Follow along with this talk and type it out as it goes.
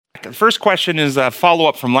The first question is a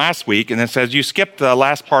follow-up from last week, and it says, you skipped the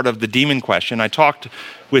last part of the demon question. I talked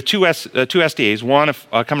with two SDAs, one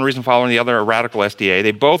a common reason follower and the other a radical SDA.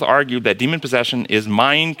 They both argued that demon possession is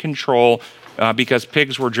mind control because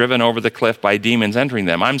pigs were driven over the cliff by demons entering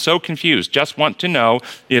them. I'm so confused. Just want to know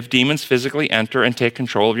if demons physically enter and take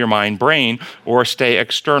control of your mind, brain, or stay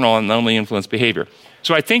external and only influence behavior.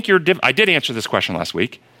 So I think I did answer this question last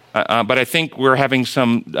week. But I think we're having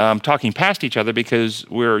some talking past each other because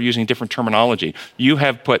we're using different terminology. You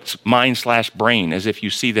have put mind/brain as if you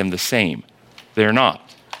see them the same. They're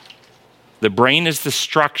not. The brain is the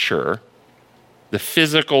structure, the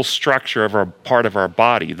physical structure of our part of our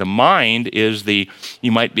body. The mind is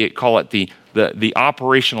you might call it the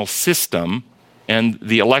operational system and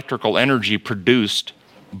the electrical energy produced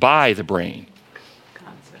by the brain.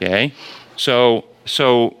 Okay? So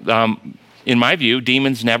in my view,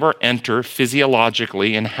 demons never enter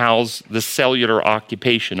physiologically and house the cellular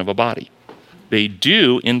occupation of a body. They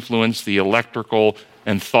do influence the electrical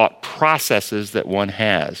and thought processes that one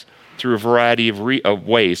has through a variety of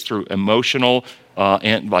ways, through emotional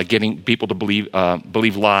and by getting people to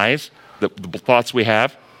believe lies, the thoughts we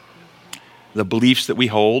have, the beliefs that we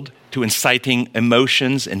hold, to inciting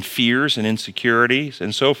emotions and fears and insecurities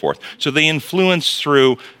and so forth. So they influence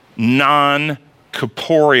through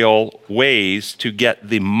non-corporeal ways to get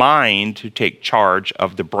the mind to take charge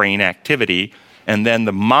of the brain activity, and then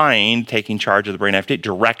the mind taking charge of the brain activity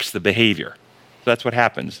directs the behavior. So that's what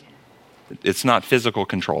happens. It's not physical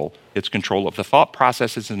control. It's control of the thought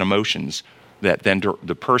processes and emotions that then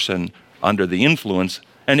the person under the influence.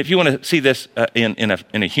 And if you want to see this in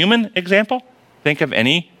a human example, think of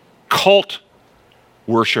any cult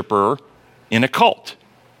worshiper in a cult,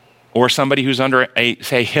 or somebody who's under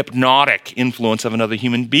say, hypnotic influence of another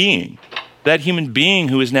human being. That human being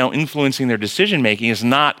who is now influencing their decision-making is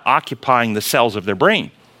not occupying the cells of their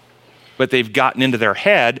brain, but they've gotten into their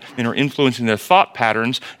head and are influencing their thought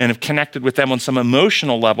patterns and have connected with them on some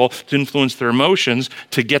emotional level to influence their emotions,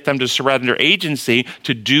 to get them to surrender agency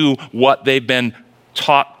to do what they've been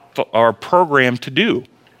taught or programmed to do.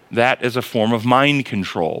 That is a form of mind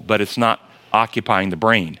control, but it's not occupying the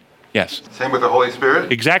brain. Yes? Same with the Holy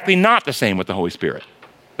Spirit? Exactly not the same with the Holy Spirit.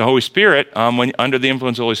 The Holy Spirit, when under the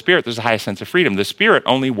influence of the Holy Spirit, there's the highest sense of freedom. The Spirit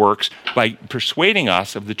only works by persuading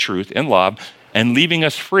us of the truth in love and leaving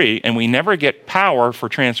us free, and we never get power for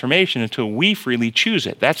transformation until we freely choose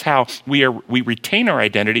it. That's how we retain our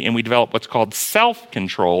identity and we develop what's called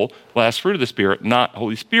self-control, last fruit of the Spirit, not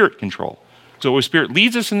Holy Spirit control. So the Holy Spirit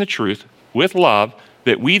leads us in the truth with love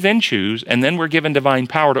that we then choose, and then we're given divine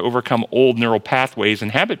power to overcome old neural pathways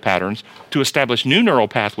and habit patterns to establish new neural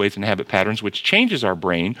pathways and habit patterns, which changes our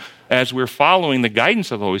brain as we're following the guidance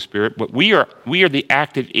of the Holy Spirit. But we are the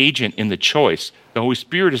active agent in the choice. The Holy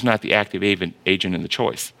Spirit is not the active agent in the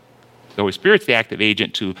choice. The Holy Spirit's the active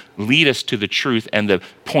agent to lead us to the truth and the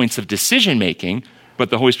points of decision-making, but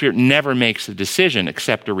the Holy Spirit never makes a decision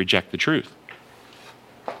accept or reject the truth.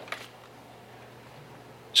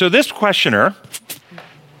 So this questioner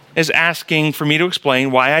is asking for me to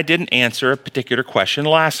explain why I didn't answer a particular question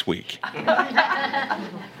last week. And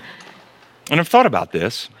I've thought about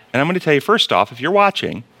this, and I'm going to tell you first off, if you're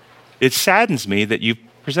watching, it saddens me that you've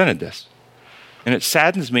presented this. And it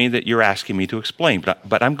saddens me that you're asking me to explain,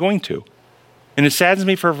 but I'm going to. And it saddens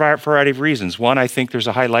me for a variety of reasons. One, I think there's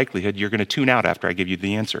a high likelihood you're going to tune out after I give you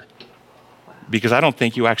the answer, because I don't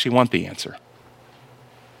think you actually want the answer.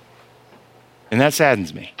 And that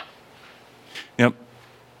saddens me. You know,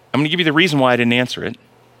 I'm going to give you the reason why I didn't answer it,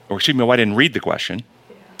 or excuse me, why I didn't read the question.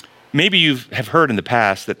 Maybe you have heard in the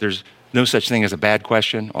past that there's no such thing as a bad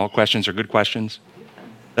question. All questions are good questions.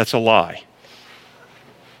 That's a lie.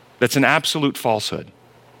 That's an absolute falsehood.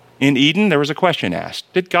 In Eden, there was a question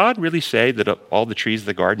asked. Did God really say that of all the trees of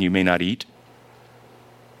the garden you may not eat?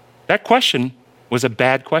 That question was a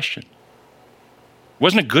bad question. It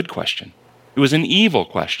wasn't a good question. It was an evil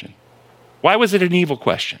question. Why was it an evil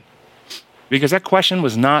question? Because that question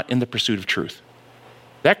was not in the pursuit of truth.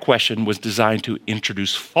 That question was designed to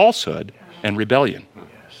introduce falsehood and rebellion,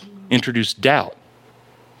 introduce doubt.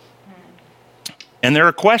 And there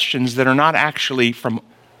are questions that are not actually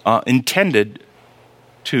intended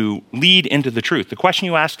to lead into the truth. The question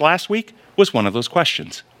you asked last week was one of those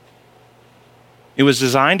questions. It was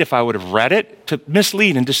designed, if I would have read it, to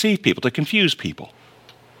mislead and deceive people, to confuse people.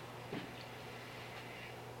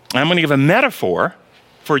 I'm going to give a metaphor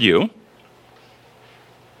for you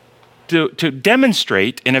to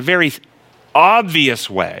demonstrate in a very obvious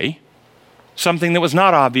way something that was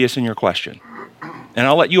not obvious in your question. And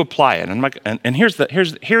I'll let you apply it. And here's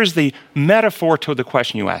the metaphor to the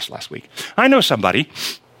question you asked last week. I know somebody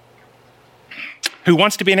who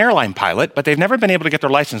wants to be an airline pilot, but they've never been able to get their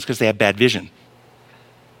license because they have bad vision.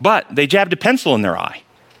 But they jabbed a pencil in their eye.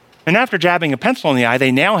 And after jabbing a pencil in the eye,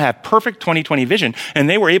 they now have perfect 20/20 vision, and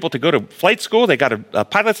they were able to go to flight school. They got a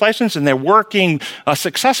pilot's license, and they're working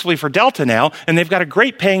successfully for Delta now, and they've got a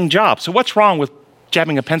great paying job. So what's wrong with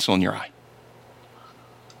jabbing a pencil in your eye?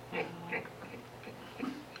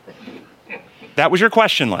 That was your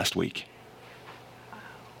question last week.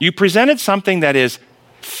 You presented something that is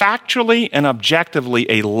factually and objectively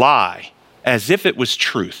a lie, as if it was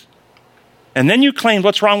truth. And then you claimed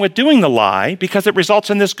what's wrong with doing the lie because it results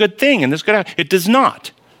in this good thing and this good. It does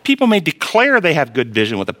not. People may declare they have good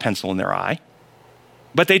vision with a pencil in their eye,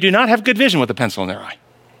 but they do not have good vision with a pencil in their eye.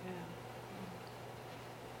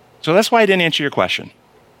 So that's why I didn't answer your question.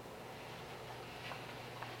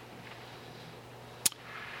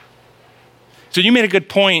 So you made a good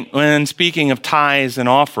point when speaking of tithes and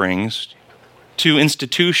offerings to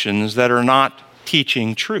institutions that are not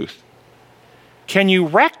teaching truth. Can you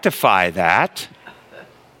rectify that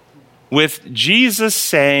with Jesus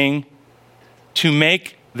saying to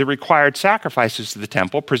make the required sacrifices to the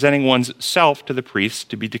temple, presenting one's self to the priests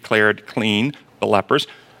to be declared clean, the lepers,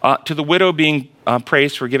 to the widow being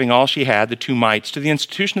praised for giving all she had, the 2 mites, to the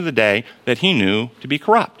institution of the day that he knew to be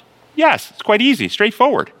corrupt? Yes, it's quite easy,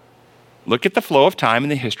 straightforward. Look at the flow of time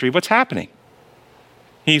and the history of what's happening.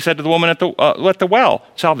 He said to the woman at the well,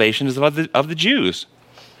 salvation is of the Jews.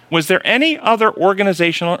 Was there any other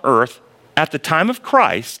organization on earth at the time of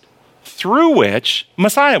Christ through which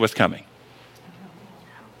Messiah was coming?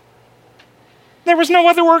 There was no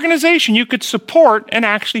other organization you could support and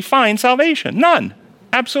actually find salvation. None.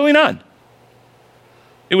 Absolutely none.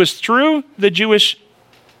 It was through the Jewish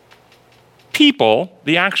people,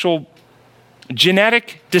 the actual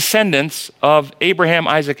genetic descendants of Abraham,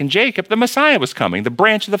 Isaac, and Jacob, the Messiah was coming, the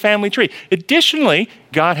branch of the family tree. Additionally,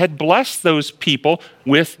 God had blessed those people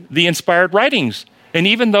with the inspired writings. And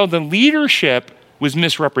even though the leadership was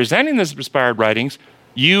misrepresenting those inspired writings,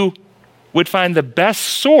 you would find the best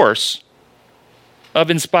source of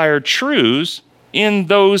inspired truths in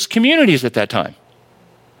those communities at that time.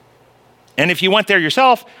 And if you went there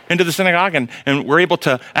yourself into the synagogue and were able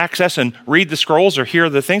to access and read the scrolls or hear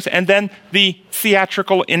the things, and then the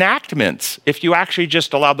theatrical enactments, if you actually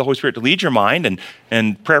just allowed the Holy Spirit to lead your mind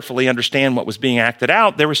and prayerfully understand what was being acted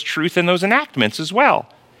out, there was truth in those enactments as well.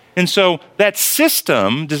 And so that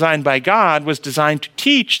system designed by God was designed to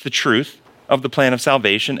teach the truth of the plan of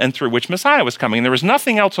salvation and through which Messiah was coming. And there was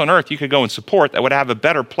nothing else on earth you could go and support that would have a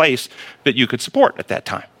better place that you could support at that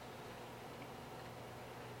time.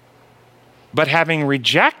 But having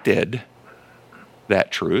rejected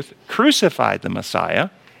that truth, crucified the Messiah,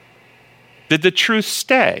 did the truth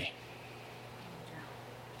stay?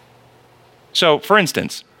 So, for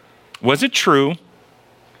instance, was it true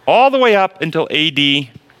all the way up until AD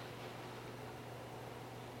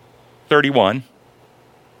 31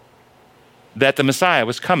 that the Messiah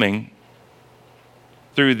was coming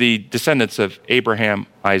through the descendants of Abraham,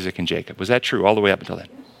 Isaac, and Jacob? Was that true all the way up until then?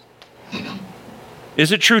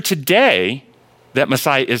 Is it true today that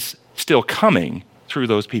Messiah is still coming through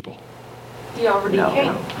those people? He already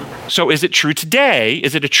came. So is it true today?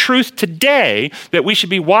 Is it a truth today that we should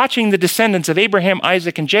be watching the descendants of Abraham,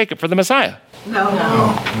 Isaac, and Jacob for the Messiah?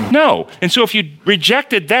 No. And so if you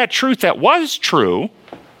rejected that truth that was true,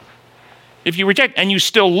 if you reject and you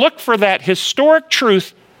still look for that historic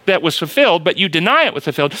truth that was fulfilled, but you deny it was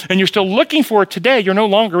fulfilled, and you're still looking for it today, you're no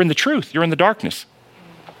longer in the truth. You're in the darkness.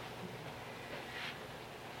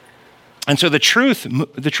 And so the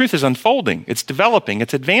truth is unfolding, it's developing,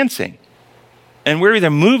 it's advancing. And we're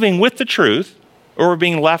either moving with the truth or we're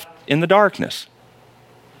being left in the darkness.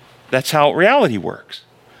 That's how reality works.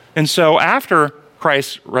 And so after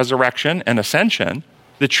Christ's resurrection and ascension,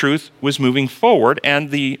 the truth was moving forward,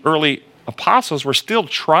 and the early apostles were still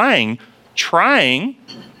trying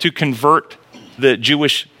to convert the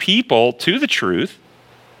Jewish people to the truth,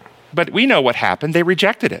 but we know what happened. They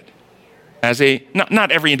rejected it. As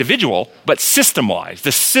not every individual, but system-wise,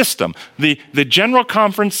 the system, the General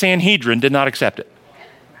Conference Sanhedrin did not accept it.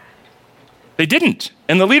 They didn't,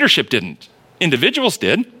 and the leadership didn't. Individuals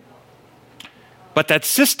did. But that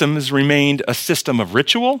system has remained a system of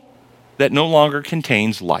ritual that no longer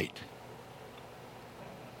contains light.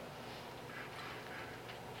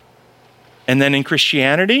 And then in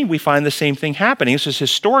Christianity, we find the same thing happening. This is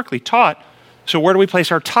historically taught. So where do we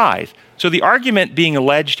place our tithe? So the argument being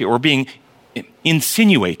alleged here, or being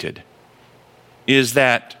insinuated, is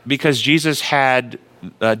that because Jesus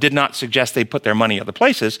did not suggest they put their money other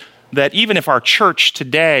places, that even if our church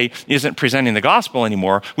today isn't presenting the gospel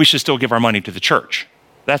anymore, we should still give our money to the church.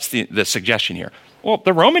 That's the suggestion here. Well,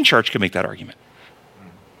 the Roman church can make that argument.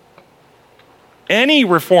 Any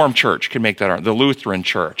Reformed church can make that argument. The Lutheran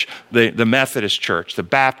church, the Methodist church, the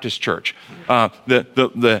Baptist church.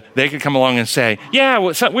 They could come along and say, yeah,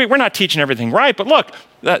 we're not teaching everything right, but look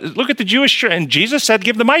at the Jewish church. And Jesus said,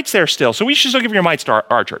 give the mites there still. So we should still give your mites to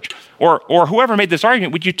our church. Or whoever made this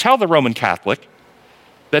argument, would you tell the Roman Catholic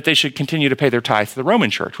that they should continue to pay their tithe to the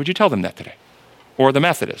Roman church? Would you tell them that today? Or the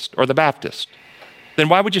Methodist or the Baptist? Then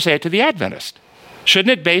why would you say it to the Adventist?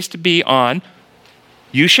 Shouldn't it based be on,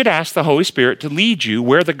 you should ask the Holy Spirit to lead you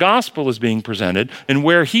where the gospel is being presented and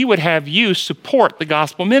where he would have you support the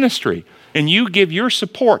gospel ministry. And you give your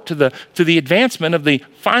support to the advancement of the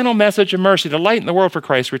final message of mercy to lighten the world for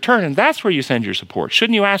Christ's return. And that's where you send your support.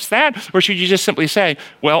 Shouldn't you ask that? Or should you just simply say,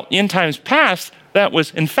 well, in times past, that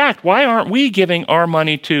was, in fact, why aren't we giving our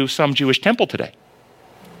money to some Jewish temple today?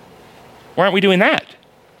 Why aren't we doing that?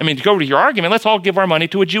 I mean, to go to your argument, let's all give our money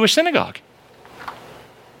to a Jewish synagogue.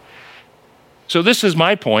 So this is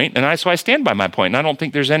my point, and so I stand by my point. And I don't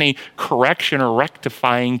think there's any correction or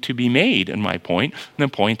rectifying to be made in my point. And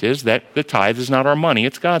the point is that the tithe is not our money,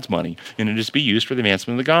 it's God's money. And it is to be used for the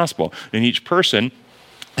advancement of the gospel. And each person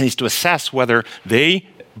needs to assess whether they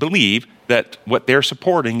believe that what they're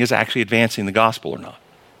supporting is actually advancing the gospel or not.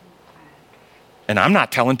 And I'm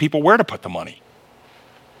not telling people where to put the money.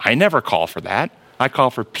 I never call for that. I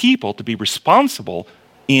call for people to be responsible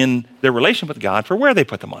in their relationship with God for where they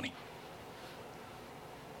put the money.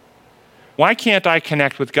 Why can't I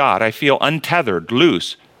connect with God? I feel untethered,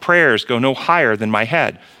 loose. Prayers go no higher than my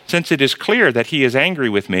head. Since it is clear that he is angry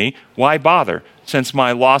with me, why bother? Since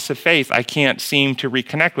my loss of faith, I can't seem to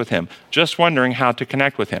reconnect with him. Just wondering how to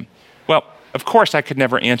connect with him. Well, of course, I could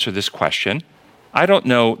never answer this question. I don't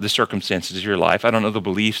know the circumstances of your life. I don't know the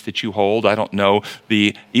beliefs that you hold. I don't know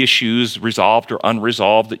the issues resolved or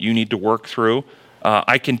unresolved that you need to work through.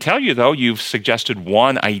 I can tell you, though, you've suggested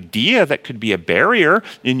one idea that could be a barrier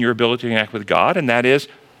in your ability to connect with God, and that is,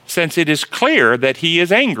 since it is clear that he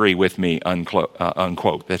is angry with me,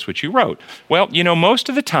 unquote. That's what you wrote. Well, most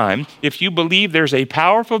of the time, if you believe there's a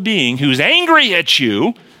powerful being who's angry at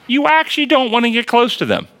you, you actually don't want to get close to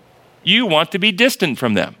them. You want to be distant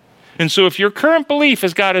from them. And so if your current belief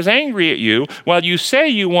is God is angry at you, while you say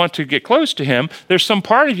you want to get close to him, there's some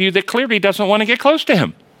part of you that clearly doesn't want to get close to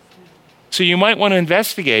him. So you might want to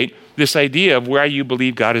investigate this idea of where you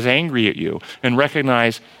believe God is angry at you and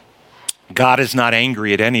recognize God is not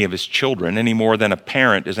angry at any of his children any more than a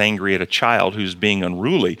parent is angry at a child who's being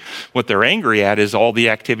unruly. What they're angry at is all the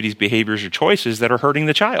activities, behaviors, or choices that are hurting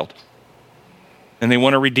the child. And they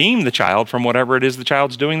want to redeem the child from whatever it is the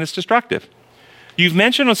child's doing that's destructive. You've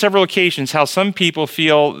mentioned on several occasions how some people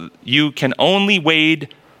feel you can only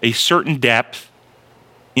wade a certain depth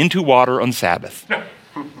into water on Sabbath.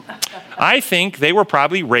 I think they were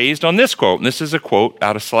probably raised on this quote, and this is a quote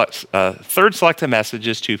out of Third Selected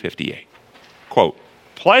Messages 258. Quote,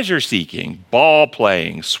 pleasure-seeking,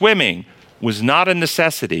 ball-playing, swimming was not a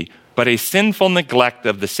necessity, but a sinful neglect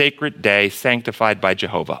of the sacred day sanctified by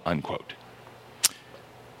Jehovah, unquote.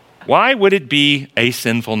 Why would it be a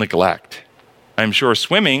sinful neglect? I'm sure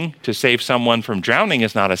swimming to save someone from drowning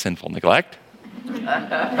is not a sinful neglect.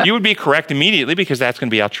 You would be correct immediately because that's going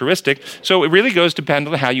to be altruistic. So it really goes to depend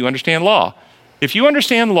on how you understand law. If you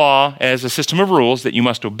understand law as a system of rules that you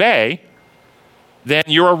must obey, then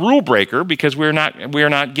you're a rule breaker because we're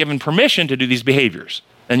not given permission to do these behaviors.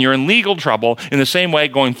 And you're in legal trouble in the same way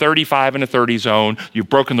going 35 in a 30 zone, you've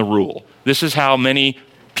broken the rule. This is how many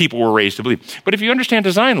people were raised to believe. But if you understand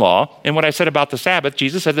design law and what I said about the Sabbath,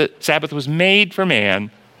 Jesus said that Sabbath was made for man,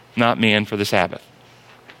 not man for the Sabbath.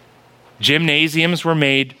 Gymnasiums were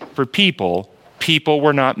made for people. People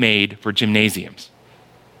were not made for gymnasiums.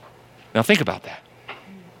 Now think about that.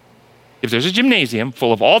 If there's a gymnasium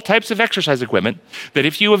full of all types of exercise equipment, that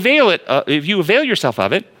if you avail yourself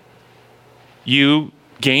of it, you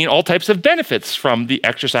gain all types of benefits from the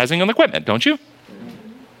exercising on the equipment, don't you?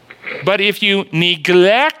 But if you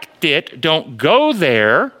neglect it, don't go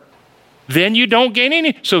there, then you don't gain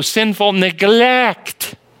any. So sinful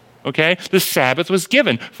neglect. Okay? The Sabbath was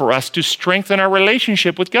given for us to strengthen our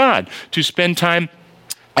relationship with God, to spend time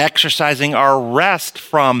exercising our rest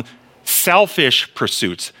from selfish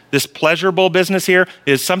pursuits. This pleasurable business here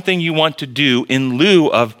is something you want to do in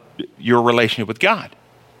lieu of your relationship with God.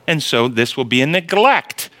 And so this will be a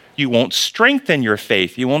neglect. You won't strengthen your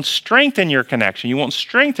faith. You won't strengthen your connection. You won't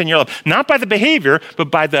strengthen your love. Not by the behavior,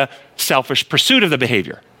 but by the selfish pursuit of the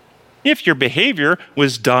behavior. If your behavior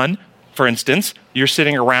was done, for instance, you're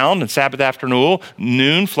sitting around on Sabbath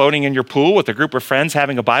afternoon, floating in your pool with a group of friends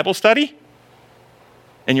having a Bible study,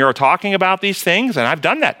 and you're talking about these things, and I've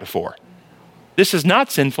done that before. This is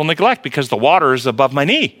not sinful neglect because the water is above my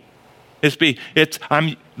knee.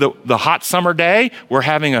 I'm the hot summer day. We're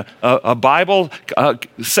having a Bible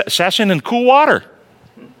session in cool water.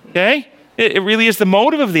 Okay? It really is the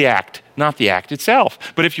motive of the act, not the act itself.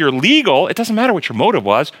 But if you're legal, it doesn't matter what your motive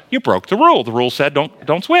was. You broke the rule. The rule said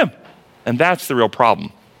don't swim. And that's the real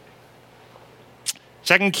problem.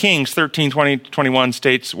 2 Kings 13:20-21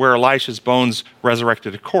 states where Elisha's bones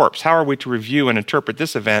resurrected a corpse. How are we to review and interpret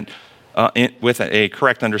this event with a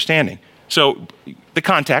correct understanding? So the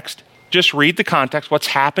context, just read the context. What's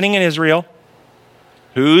happening in Israel?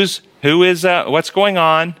 What's going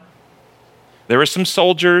on? There were some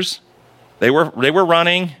soldiers. They were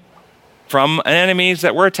running from enemies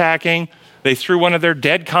that were attacking. They threw one of their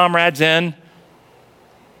dead comrades in.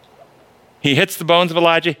 He hits the bones of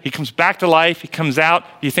Elijah. He comes back to life. He comes out.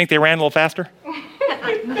 Do you think they ran a little faster?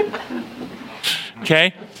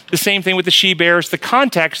 Okay? The same thing with the she-bears. The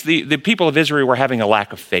context, the people of Israel were having a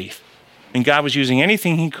lack of faith. And God was using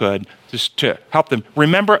anything he could just to help them.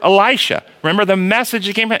 Remember Elisha. Remember the message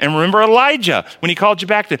that came out. And remember Elijah when he called you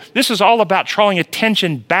back. This is all about drawing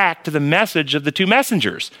attention back to the message of the two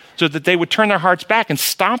messengers so that they would turn their hearts back and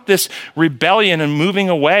stop this rebellion and moving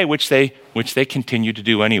away, which they continue to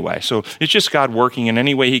do anyway. So it's just God working in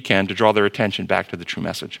any way he can to draw their attention back to the true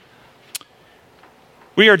message.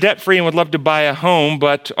 We are debt-free and would love to buy a home,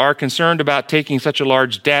 but are concerned about taking such a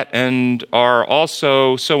large debt and are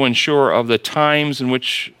also so unsure of the times in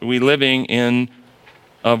which we're living in,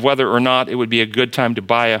 of whether or not it would be a good time to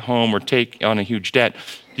buy a home or take on a huge debt.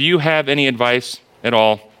 Do you have any advice at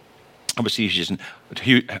all?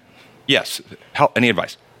 Yes, any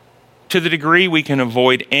advice? To the degree we can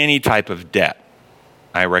avoid any type of debt,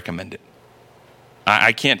 I recommend it.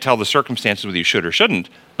 I can't tell the circumstances whether you should or shouldn't,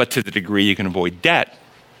 but to the degree you can avoid debt,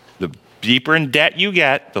 the deeper in debt you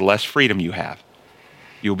get, the less freedom you have.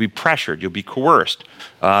 You'll be pressured. You'll be coerced.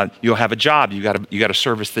 You'll have a job. You got to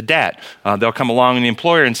service the debt. They'll come along in the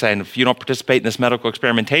employer and say, if you don't participate in this medical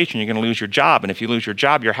experimentation, you're going to lose your job. And if you lose your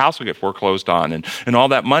job, your house will get foreclosed on, and all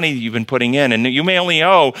that money you've been putting in. And you may only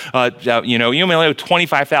owe,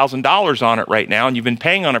 $25,000 on it right now, and you've been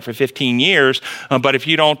paying on it for 15 years. But if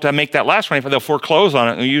you don't make that last 25, they'll foreclose on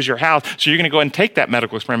it and use your house. So you're going to go ahead and take that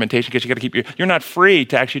medical experimentation because you got to keep you're not free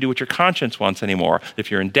to actually do what your conscience wants anymore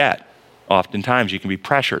if you're in debt. Oftentimes you can be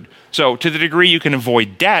pressured. So to the degree you can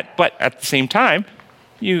avoid debt, but at the same time,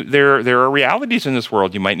 there are realities in this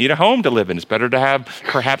world. You might need a home to live in. It's better to have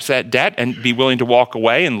perhaps that debt and be willing to walk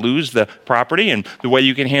away and lose the property. And the way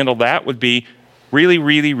you can handle that would be really,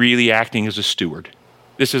 really, really acting as a steward.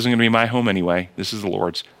 This isn't going to be my home anyway. This is the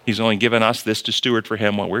Lord's. He's only given us this to steward for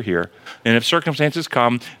him while we're here. And if circumstances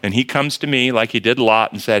come and he comes to me like he did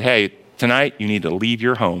Lot and said, hey, tonight you need to leave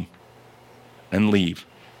your home and leave.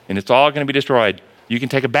 And it's all going to be destroyed. You can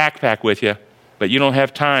take a backpack with you, but you don't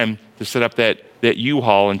have time to set up that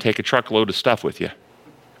U-Haul and take a truckload of stuff with you.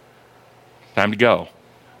 Time to go.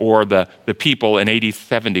 Or the people in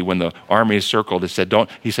 80-70 when the army is circled, don't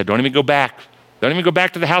even go back. Don't even go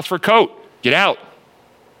back to the house for a coat. Get out.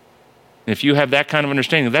 And if you have that kind of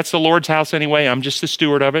understanding, that's the Lord's house anyway. I'm just the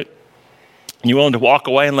steward of it. And you're willing to walk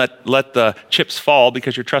away and let the chips fall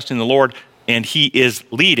because you're trusting the Lord and he is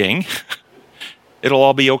leading, it'll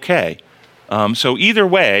all be okay. So either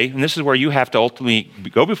way, and this is where you have to ultimately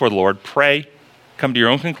go before the Lord, pray, come to your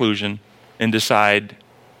own conclusion, and decide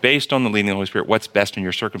based on the leading of the Holy Spirit what's best in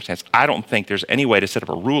your circumstance. I don't think there's any way to set up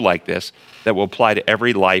a rule like this that will apply to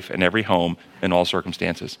every life and every home in all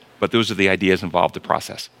circumstances. But those are the ideas involved, the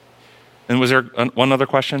process. And was there one other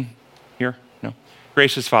question here? No?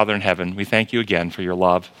 Gracious Father in heaven, we thank you again for your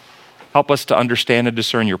love. Help us to understand and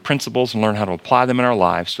discern your principles and learn how to apply them in our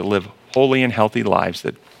lives to live holy and healthy lives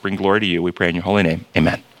that bring glory to you. We pray in your holy name.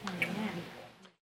 Amen.